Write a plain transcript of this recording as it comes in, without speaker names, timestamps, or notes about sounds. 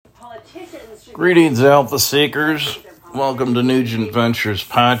Greetings, Alpha Seekers. Welcome to Nugent Ventures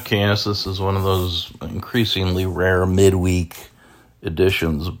Podcast. This is one of those increasingly rare midweek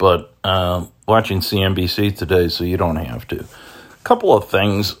editions, but watching CNBC today, so you don't have to. A couple of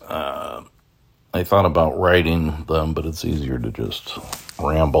things. I thought about writing them, but it's easier to just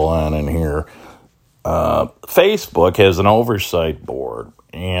ramble on in here. Facebook has an oversight board,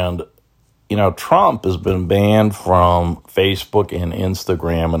 and Trump has been banned from Facebook and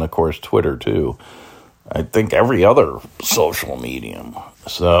Instagram and, of course, Twitter, too. I think every other social medium.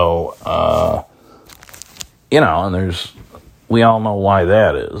 So, and we all know why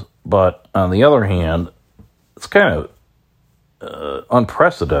that is. But on the other hand, it's kind of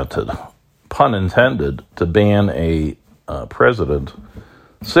unprecedented, pun intended, to ban a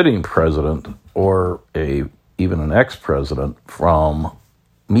sitting president, or even an ex-president from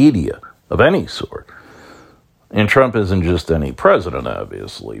media of any sort. And Trump isn't just any president,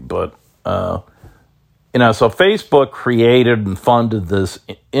 obviously, but, so Facebook created and funded this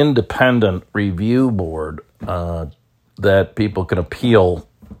independent review board that people can appeal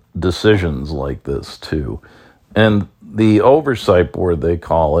decisions like this to. And the oversight board, they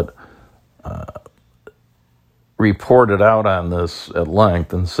call it, reported out on this at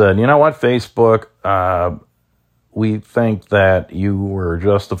length and said, you know what, Facebook, we think that you were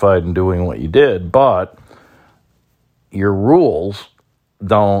justified in doing what you did, but your rules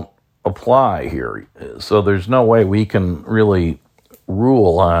don't apply here. So there's no way we can really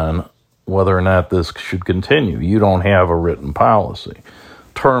rule on whether or not this should continue. You don't have a written policy.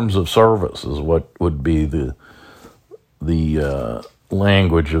 Terms of service is what would be the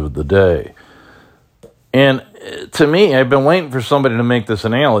language of the day. And to me, I've been waiting for somebody to make this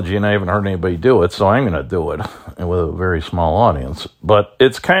analogy, and I haven't heard anybody do it, so I'm going to do it with a very small audience. But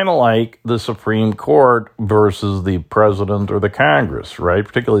it's kind of like the Supreme Court versus the president or the Congress, right?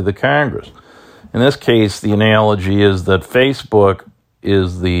 Particularly the Congress. In this case, the analogy is that Facebook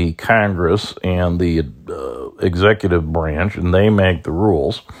is the Congress and the executive branch, and they make the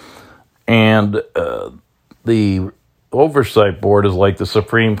rules. And the oversight board is like the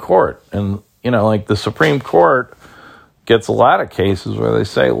Supreme Court. And like the Supreme Court gets a lot of cases where they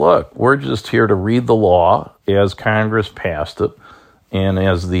say, look, we're just here to read the law as Congress passed it and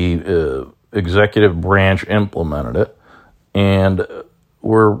as the executive branch implemented it. And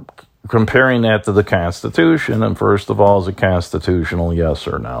we're comparing that to the Constitution. And first of all, is it constitutional, yes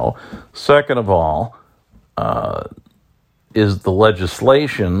or no? Second of all, is the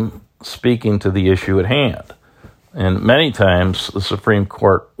legislation speaking to the issue at hand? And many times the Supreme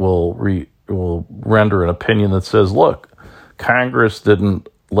Court will render an opinion that says, look, Congress didn't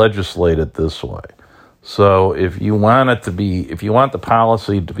legislate it this way. So if you want the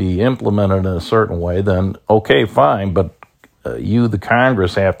policy to be implemented in a certain way, then okay, fine, but you, the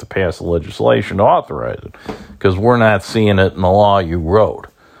Congress, have to pass the legislation to authorize it, because we're not seeing it in the law you wrote.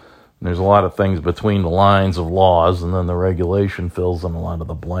 And there's a lot of things between the lines of laws, and then the regulation fills in a lot of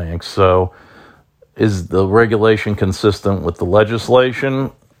the blanks. So is the regulation consistent with the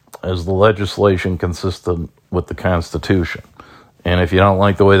legislation? Is the legislation consistent with the Constitution? And if you don't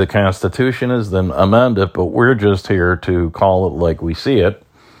like the way the Constitution is, then amend it, but we're just here to call it like we see it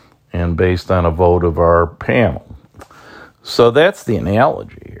and based on a vote of our panel. So that's the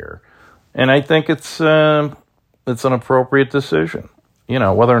analogy here. And I think it's an appropriate decision.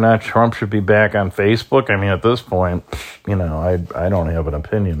 Whether or not Trump should be back on Facebook, I mean, at this point, I don't have an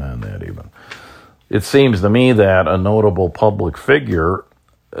opinion on that even. It seems to me that a notable public figure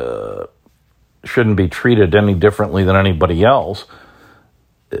shouldn't be treated any differently than anybody else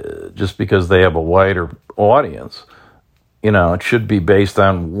just because they have a wider audience. It should be based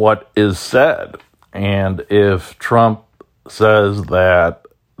on what is said. And if Trump says that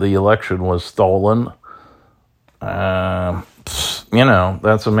the election was stolen, that's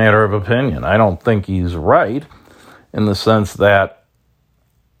a matter of opinion. I don't think he's right in the sense that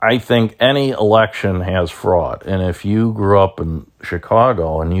I think any election has fraud. And if you grew up in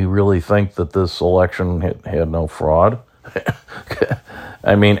Chicago and you really think that this election had no fraud,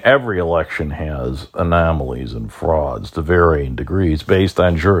 I mean, every election has anomalies and frauds to varying degrees based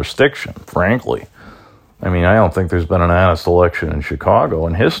on jurisdiction, frankly. I mean, I don't think there's been an honest election in Chicago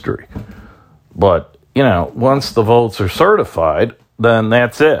in history. But, once the votes are certified, then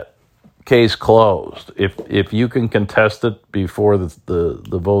that's it. Case closed. If you can contest it before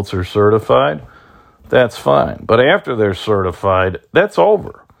the votes are certified, that's fine. But after they're certified, that's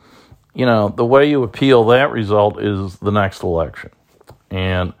over. The way you appeal that result is the next election.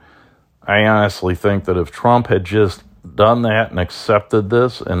 And I honestly think that if Trump had just done that and accepted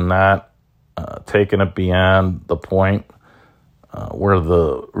this and not taken it beyond the point where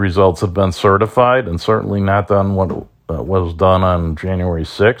the results have been certified, and certainly not done what was done on January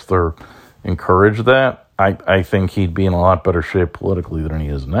 6th or encourage that, I think he'd be in a lot better shape politically than he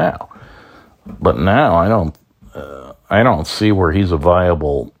is now. But now I don't see where he's a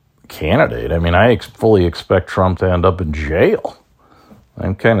viable candidate. I mean, I fully expect Trump to end up in jail.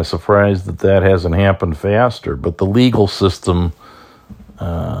 I'm kind of surprised that hasn't happened faster, but the legal system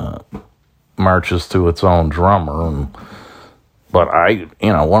marches to its own drummer. But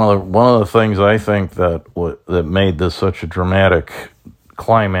one of the things I think that made this such a dramatic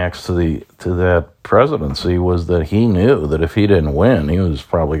climax to that presidency was that he knew that if he didn't win, he was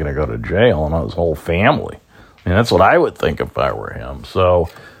probably going to go to jail, and his whole family. I mean, that's what I would think if I were him. So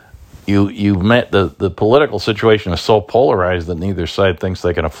you met the political situation is so polarized that neither side thinks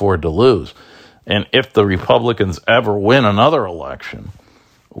they can afford to lose. And if the Republicans ever win another election,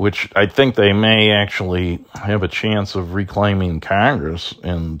 which I think they may actually have a chance of reclaiming Congress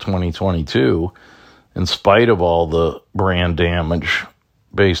in 2022, in spite of all the brand damage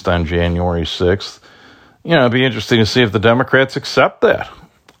based on January 6th, it'd be interesting to see if the Democrats accept that.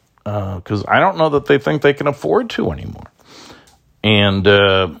 Because I don't know that they think they can afford to anymore. And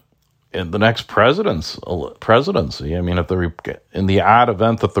in the next presidency, I mean, in the odd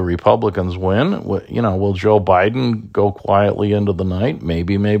event that the Republicans win, will Joe Biden go quietly into the night?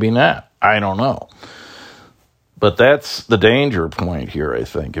 Maybe, maybe not. I don't know. But that's the danger point here, I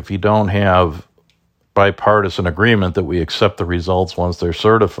think. If you don't have bipartisan agreement that we accept the results once they're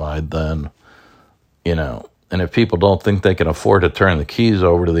certified, then, and if people don't think they can afford to turn the keys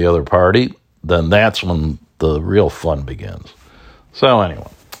over to the other party, then that's when the real fun begins. So anyway,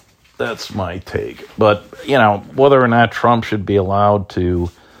 that's my take. But, whether or not Trump should be allowed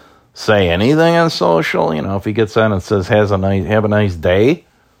to say anything on social, if he gets on and says, have a nice day,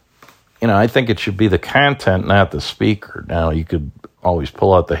 I think it should be the content, not the speaker. Now, you could always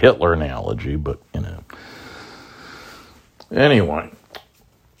pull out the Hitler analogy, but, Anyway.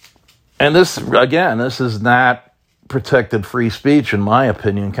 And this is not protected free speech, in my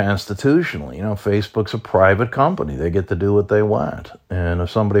opinion, constitutionally. Facebook's a private company. They get to do what they want. And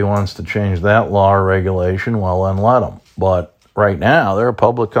if somebody wants to change that law or regulation, well, then let them. But right now, they're a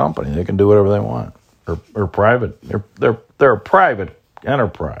public company. They can do whatever they want. Or private. They're a private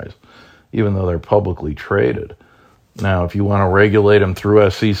enterprise, even though they're publicly traded. Now, if you want to regulate them through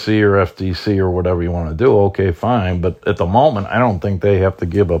SEC or FTC or whatever you want to do, okay, fine. But at the moment, I don't think they have to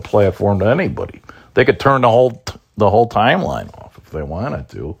give a platform to anybody. They could turn the whole timeline off if they wanted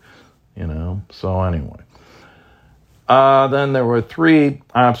to, So anyway. Then there were 3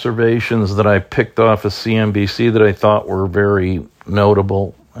 observations that I picked off of CNBC that I thought were very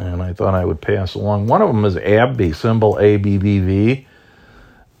notable, and I thought I would pass along. One of them is AbbVie, symbol ABBV,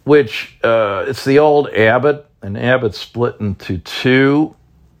 which it's the old Abbott. And Abbott split into 2,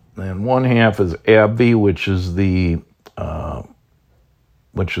 and one half is AbbVie, which is the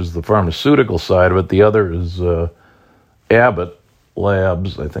pharmaceutical side of it. The other is Abbott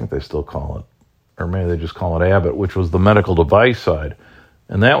Labs, I think they still call it, or maybe they just call it Abbott, which was the medical device side,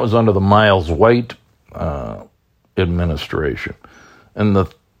 and that was under the Miles White administration. And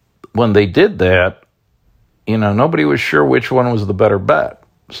when they did that, nobody was sure which one was the better bet.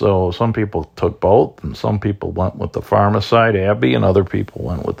 So some people took both, and some people went with the pharma side, AbbVie, and other people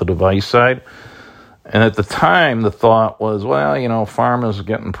went with the device side. And at the time, the thought was, well, pharma's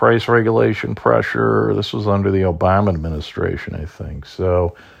getting price regulation pressure. This was under the Obama administration, I think.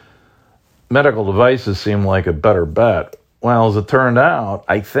 So medical devices seemed like a better bet. Well, as it turned out,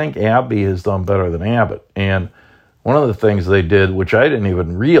 I think AbbVie has done better than Abbott. And one of the things they did, which I didn't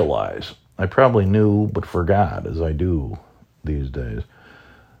even realize, I probably knew but forgot, as I do these days,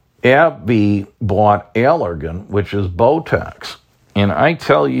 AbbVie bought Allergan, which is Botox. And I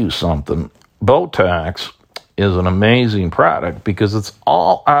tell you something, Botox is an amazing product because it's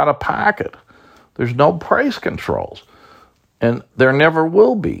all out of pocket. There's no price controls. And there never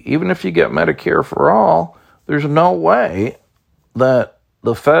will be. Even if you get Medicare for all, there's no way that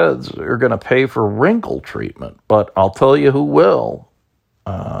the feds are going to pay for wrinkle treatment. But I'll tell you who will.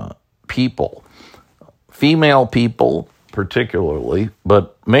 People. Female people, particularly,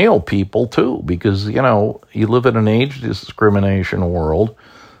 but male people too, because, you live in an age discrimination world.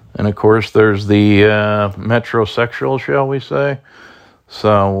 And, of course, there's the metrosexual, shall we say.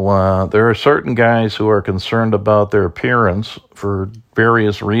 So there are certain guys who are concerned about their appearance for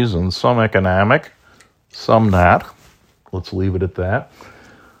various reasons, some economic, some not. Let's leave it at that.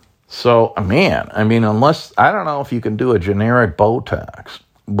 So, man, I mean, unless, I don't know if you can do a generic Botox,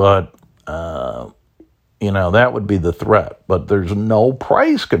 but, that would be the threat. But there's no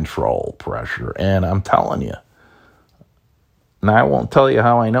price control pressure. And I'm telling you, Now, I won't tell you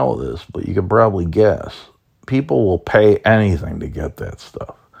how I know this, but you can probably guess. People will pay anything to get that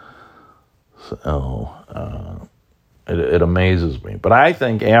stuff. So it amazes me. But I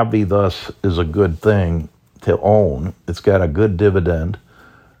think AbbVie thus is a good thing to own. It's got a good dividend.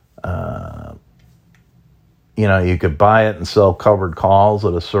 You could buy it and sell covered calls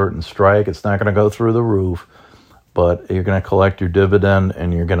at a certain strike. It's not going to go through the roof, but you're going to collect your dividend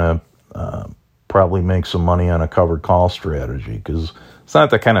and you're going to probably make some money on a covered call strategy because it's not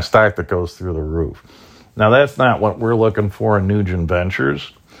the kind of stock that goes through the roof. Now, that's not what we're looking for in Nugent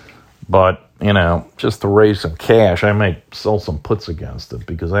Ventures, but, just to raise some cash, I might sell some puts against it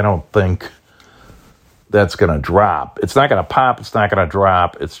because I don't think that's going to drop. It's not going to pop. It's not going to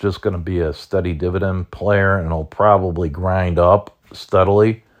drop. It's just going to be a steady dividend player, and it'll probably grind up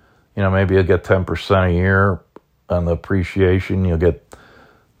steadily. Maybe you'll get 10% a year on the appreciation. You'll get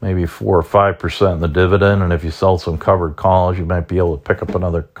maybe 4 or 5% in the dividend, and if you sell some covered calls, you might be able to pick up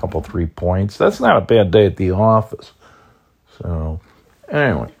another couple, 3 points. That's not a bad day at the office. So,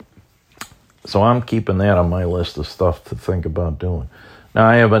 anyway. So I'm keeping that on my list of stuff to think about doing. Now,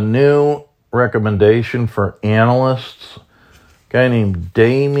 I have a new recommendation for analysts. A guy named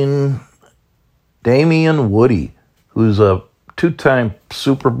Damien Woody, who's a 2-time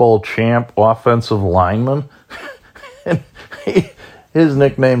Super Bowl champ offensive lineman. And his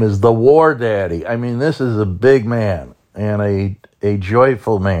nickname is the War Daddy. I mean, this is a big man and a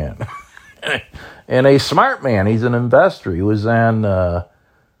joyful man and a smart man. He's an investor. He was on the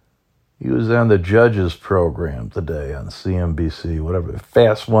Judges program today on CNBC, whatever,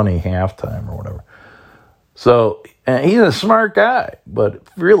 Fast Money Halftime or whatever. So, and he's a smart guy, but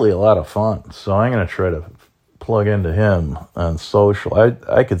really a lot of fun. So I'm going to try to plug into him on social.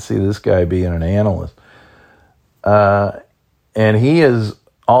 I could see this guy being an analyst. And he is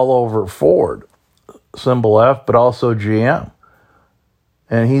all over Ford, symbol F, but also GM.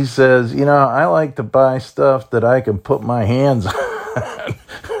 And he says, I like to buy stuff that I can put my hands on.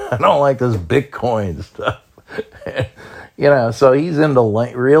 I don't like this Bitcoin stuff. So he's into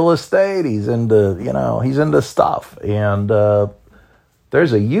real estate. He's into stuff. And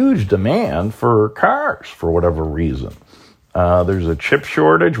there's a huge demand for cars for whatever reason. There's a chip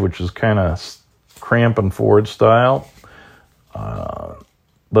shortage, which is kind of cramping Ford style.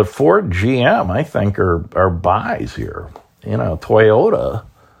 But Ford, GM, I think, are buys here. Toyota,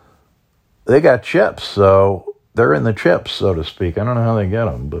 they got chips, so they're in the chips, so to speak. I don't know how they get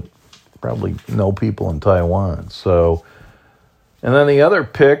them, but probably know people in Taiwan. So, and then the other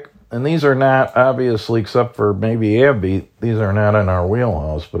pick, and these are not, obviously, except for maybe AbbVie, these are not in our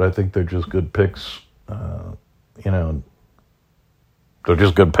wheelhouse, but I think they're just good picks. They're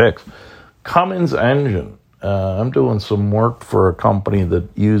just good picks. Cummins engine. I'm doing some work for a company that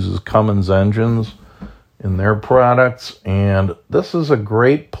uses Cummins engines in their products, and this is a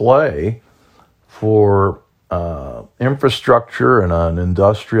great play for infrastructure and an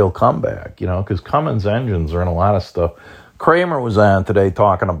industrial comeback, because Cummins engines are in a lot of stuff. Kramer was on today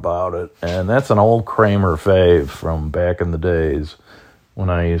talking about it, and that's an old Kramer fave from back in the days when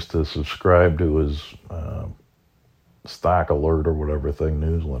I used to subscribe to his Stock Alert or whatever thing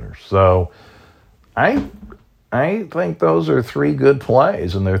newsletter. So I think those are 3 good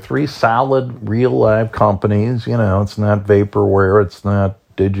plays, and they're 3 solid, real live companies. It's not vaporware, it's not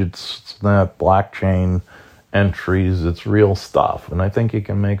digits, it's not blockchain entries, it's real stuff. And I think you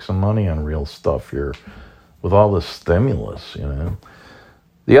can make some money on real stuff here with all this stimulus,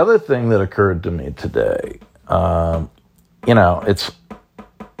 The other thing that occurred to me today, it's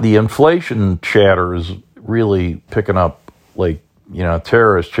the inflation chatter is really picking up like,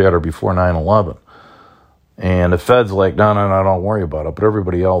 terrorist chatter before 9/11. And the Fed's like, no, don't worry about it. But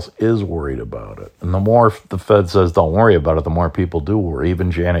everybody else is worried about it. And the more the Fed says don't worry about it, the more people do worry.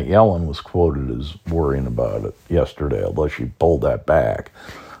 Even Janet Yellen was quoted as worrying about it yesterday, although she pulled that back.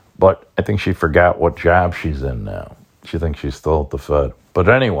 But I think she forgot what job she's in now. She thinks she's still at the Fed. But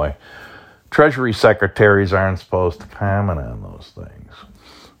anyway, Treasury secretaries aren't supposed to comment on those things.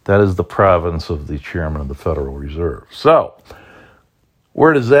 That is the province of the chairman of the Federal Reserve. So,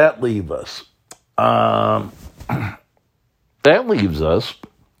 where does that leave us? That leaves us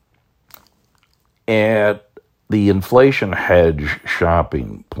at the inflation hedge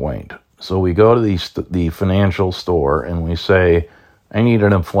shopping point. So we go to the financial store and we say, I need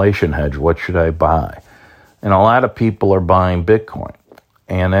an inflation hedge. What should I buy? And a lot of people are buying Bitcoin.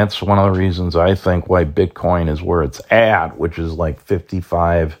 And that's one of the reasons I think why Bitcoin is where it's at, which is like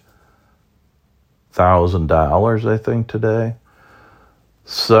 $55,000, I think, today.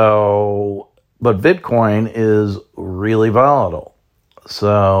 So, but Bitcoin is really volatile.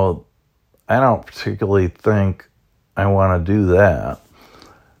 So I don't particularly think I want to do that.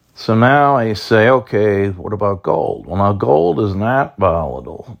 So now I say, okay, what about gold? Well, now gold is not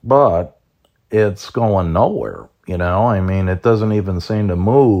volatile, but it's going nowhere. I mean, it doesn't even seem to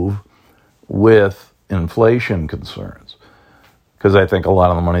move with inflation concerns, because I think a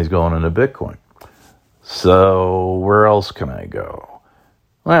lot of the money's going into Bitcoin. So where else can I go?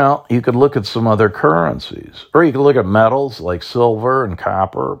 Well, you could look at some other currencies, or you could look at metals like silver and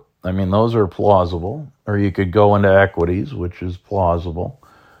copper. I mean, those are plausible. Or you could go into equities, which is plausible.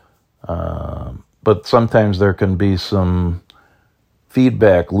 But sometimes there can be some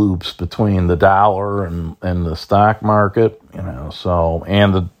feedback loops between the dollar and the stock market, and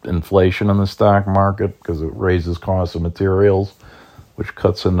the inflation in the stock market, because it raises costs of materials, which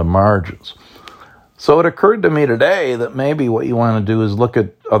cuts into margins. So it occurred to me today that maybe what you want to do is look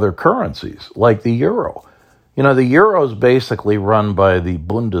at other currencies, like the euro. The euro is basically run by the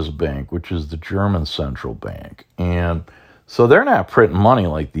Bundesbank, which is the German central bank. And so they're not printing money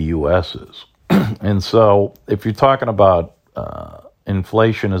like the U.S. is. And so if you're talking about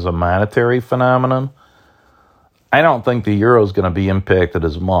inflation as a monetary phenomenon, I don't think the euro is going to be impacted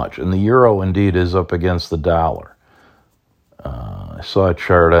as much. And the euro indeed is up against the dollar. I saw a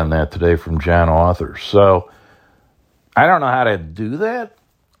chart on that today from John Author. So I don't know how to do that.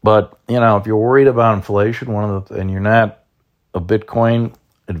 But, if you're worried about inflation, and you're not a Bitcoin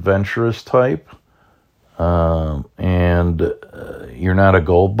adventurous type, and you're not a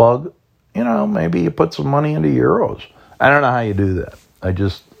gold bug, maybe you put some money into euros. I don't know how you do that. I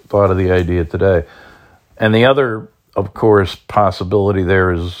just thought of the idea today. And the other, of course, possibility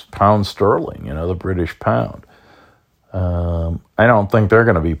there is pound sterling, the British pound. I don't think they're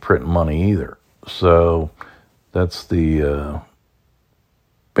going to be printing money either. So that's the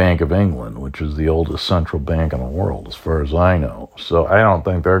Bank of England, which is the oldest central bank in the world, as far as I know. So I don't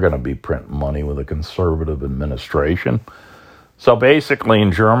think they're going to be printing money with a conservative administration. So basically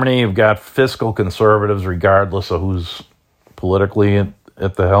in Germany, you've got fiscal conservatives regardless of who's politically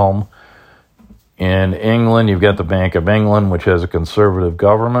at the helm. In England, you've got the Bank of England, which has a conservative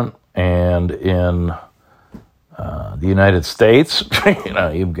government. And in the United States,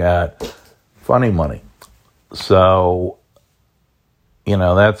 you've got funny money. So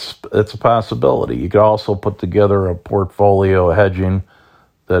that's a possibility. You could also put together a portfolio hedging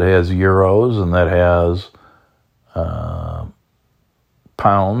that has euros and that has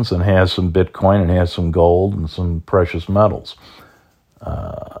pounds and has some Bitcoin and has some gold and some precious metals.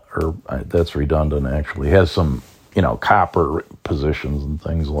 That's redundant, actually. It has some, copper positions and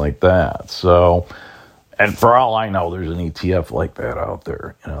things like that. So, and for all I know, there's an ETF like that out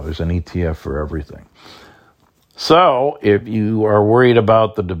there. There's an ETF for everything. So, if you are worried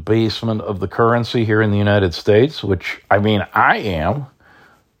about the debasement of the currency here in the United States, which, I am,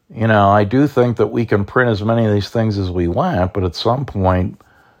 I do think that we can print as many of these things as we want, but at some point,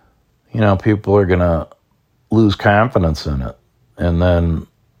 people are going to lose confidence in it. And then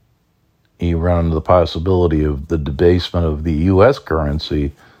you run into the possibility of the debasement of the U.S.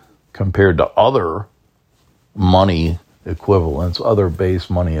 currency compared to other money equivalents, other base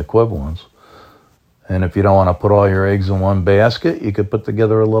money equivalents. And if you don't want to put all your eggs in one basket, you could put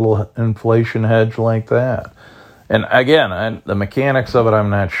together a little inflation hedge like that. And again, the mechanics of it I'm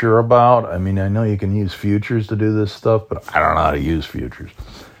not sure about. I know you can use futures to do this stuff, but I don't know how to use futures.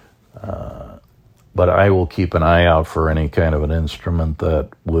 But I will keep an eye out for any kind of an instrument that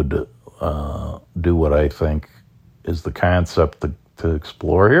would do what I think is the concept to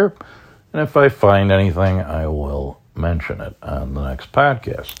explore here. And if I find anything, I will mention it on the next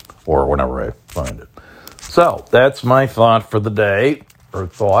podcast or whenever I find it. So that's my thought for the day, or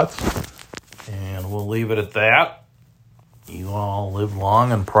thoughts, and we'll leave it at that. You all live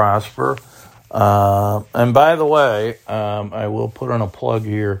long and prosper. And by the way, I will put in a plug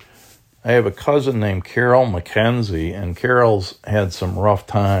here. I have a cousin named Carol McKenzie, and Carol's had some rough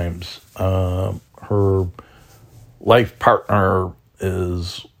times. Her life partner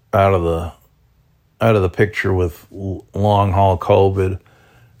is out of the picture with long haul COVID,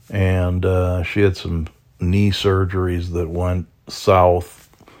 and she had some knee surgeries that went south.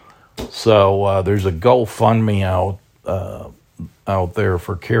 So there's a GoFundMe out there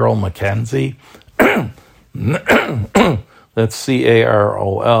for Carol McKenzie. That's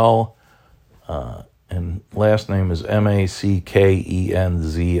Carol, and last name is Mackenzie.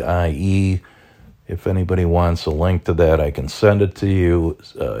 If anybody wants a link to that, I can send it to you.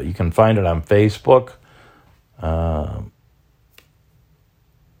 You can find it on Facebook.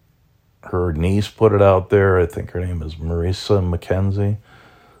 Her niece put it out there. I think her name is Marissa McKenzie.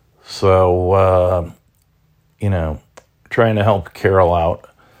 So, trying to help Carol out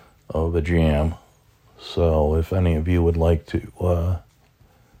of the jam. So if any of you would like to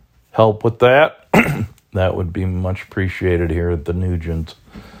help with that, that would be much appreciated here at the Nugent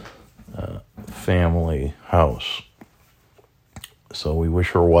family house. So we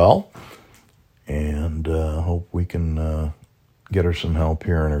wish her well, and hope we can get her some help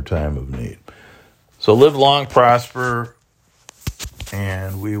here in her time of need. So live long, prosper,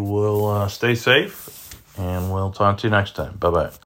 and we will stay safe, and we'll talk to you next time. Bye-bye.